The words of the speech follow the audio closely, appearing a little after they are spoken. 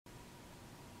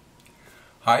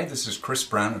Hi, this is Chris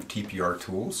Brown of TPR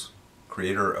Tools,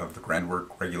 creator of the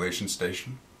GrandWork Regulation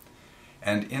Station.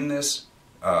 And in this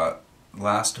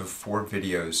last of 4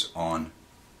 videos on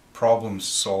problems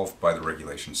solved by the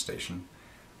Regulation Station,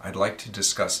 I'd like to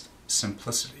discuss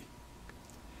simplicity,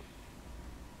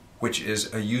 which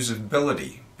is a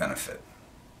usability benefit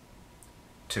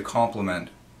to complement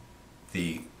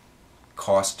the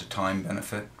cost-to-time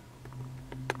benefit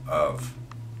of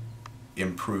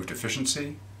improved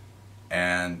efficiency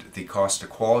and the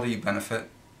cost-to-quality benefit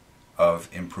of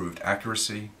improved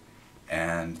accuracy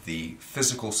and the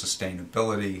physical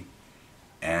sustainability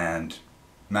and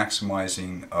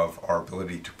maximizing of our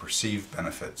ability to perceive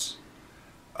benefits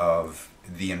of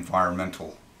the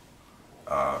environmental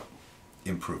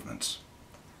improvements.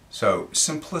 So,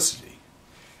 simplicity.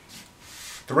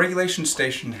 The Regulation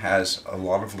Station has a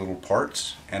lot of little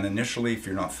parts, and initially, if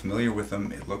you're not familiar with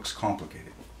them, it looks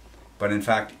complicated. But in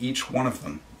fact, each one of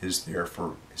them is there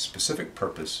for a specific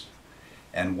purpose,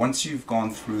 and once you've gone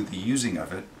through the using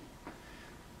of it,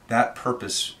 that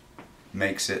purpose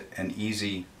makes it an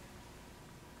easy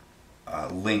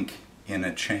link in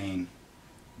a chain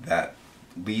that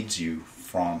leads you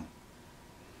from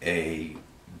the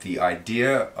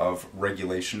idea of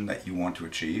regulation that you want to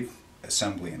achieve,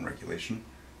 assembly and regulation,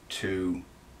 to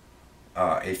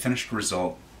a finished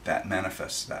result that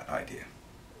manifests that idea.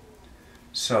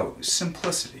 So,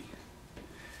 simplicity.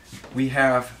 We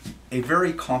have a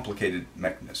very complicated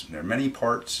mechanism. There are many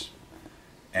parts,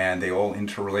 and they all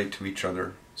interrelate to each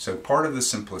other. So part of the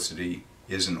simplicity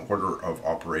is an order of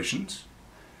operations,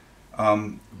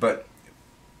 but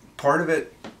part of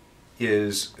it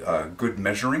is good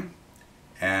measuring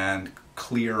and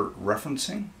clear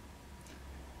referencing.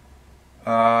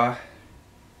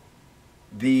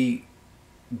 The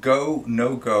go,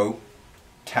 no-go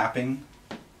tapping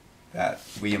that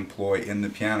we employ in the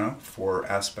piano for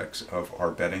aspects of our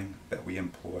bedding that we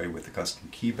employ with the custom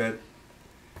key bed.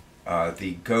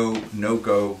 The go,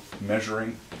 no-go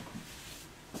measuring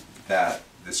that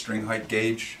the string height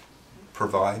gauge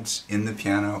provides in the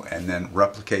piano and then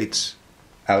replicates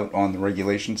out on the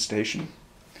Regulation Station.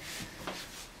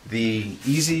 The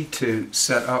easy to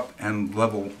set up and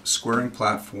level squaring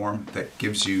platform that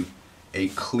gives you a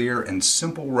clear and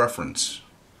simple reference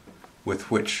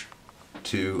with which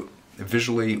to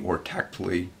visually or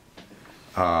tactily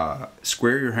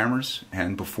square your hammers,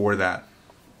 and before that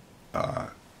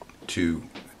to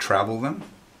travel them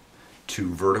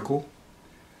to vertical.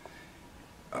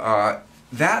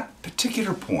 That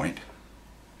particular point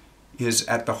is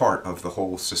at the heart of the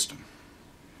whole system,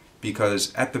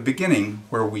 because at the beginning,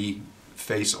 where we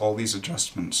face all these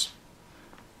adjustments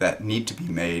that need to be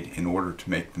made in order to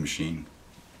make the machine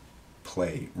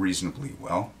play reasonably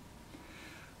well,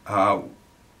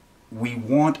 we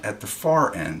want at the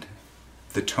far end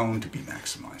the tone to be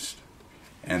maximized.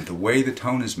 And the way the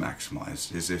tone is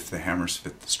maximized is if the hammers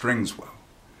fit the strings well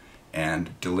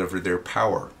and deliver their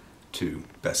power to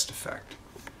best effect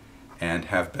and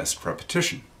have best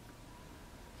repetition.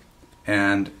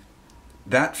 And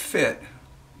that fit,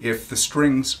 if the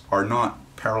strings are not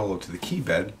parallel to the key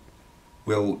bed,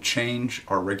 will change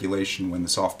our regulation when the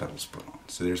soft pedal is put on.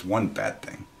 So there's one bad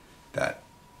thing that,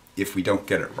 if we don't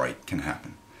get it right, can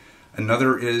happen.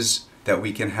 Another is that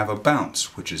we can have a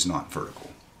bounce which is not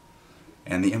vertical,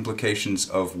 and the implications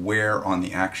of wear on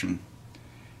the action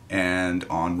and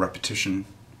on repetition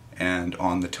and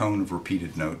on the tone of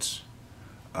repeated notes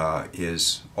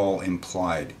is all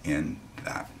implied in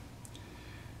that.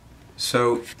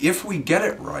 So if we get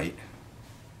it right,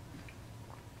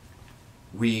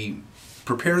 we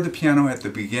prepare the piano at the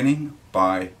beginning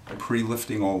by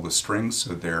pre-lifting all the strings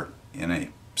so they're in a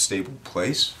stable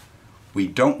place. We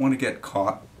don't want to get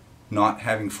caught not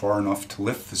having far enough to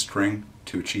lift the string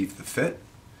to achieve the fit.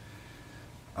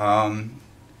 And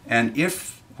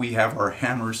if we have our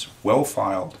hammers well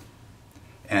filed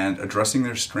and addressing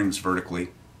their strings vertically,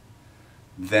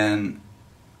 then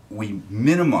we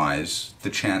minimize the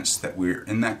chance that we're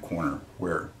in that corner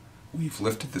where we've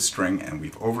lifted the string and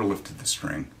we've overlifted the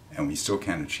string and we still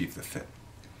can't achieve the fit.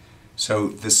 So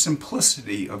the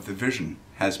simplicity of the vision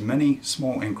has many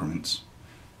small increments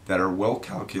that are well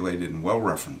calculated and well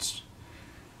referenced,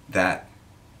 that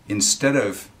instead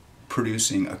of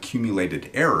producing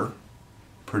accumulated error,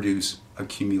 produce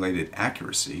accumulated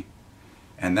accuracy,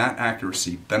 and that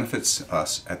accuracy benefits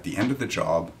us at the end of the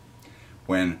job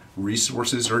when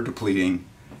resources are depleting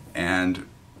and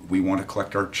we want to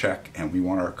collect our check and we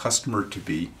want our customer to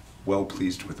be well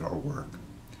pleased with our work.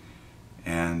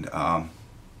 And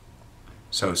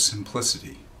so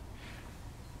simplicity.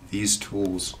 These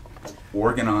tools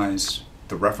organize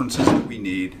the references that we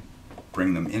need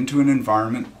bring them into an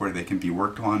environment where they can be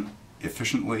worked on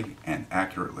efficiently and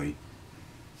accurately,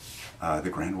 the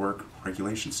Grand Work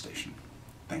Regulation Station.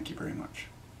 Thank you very much.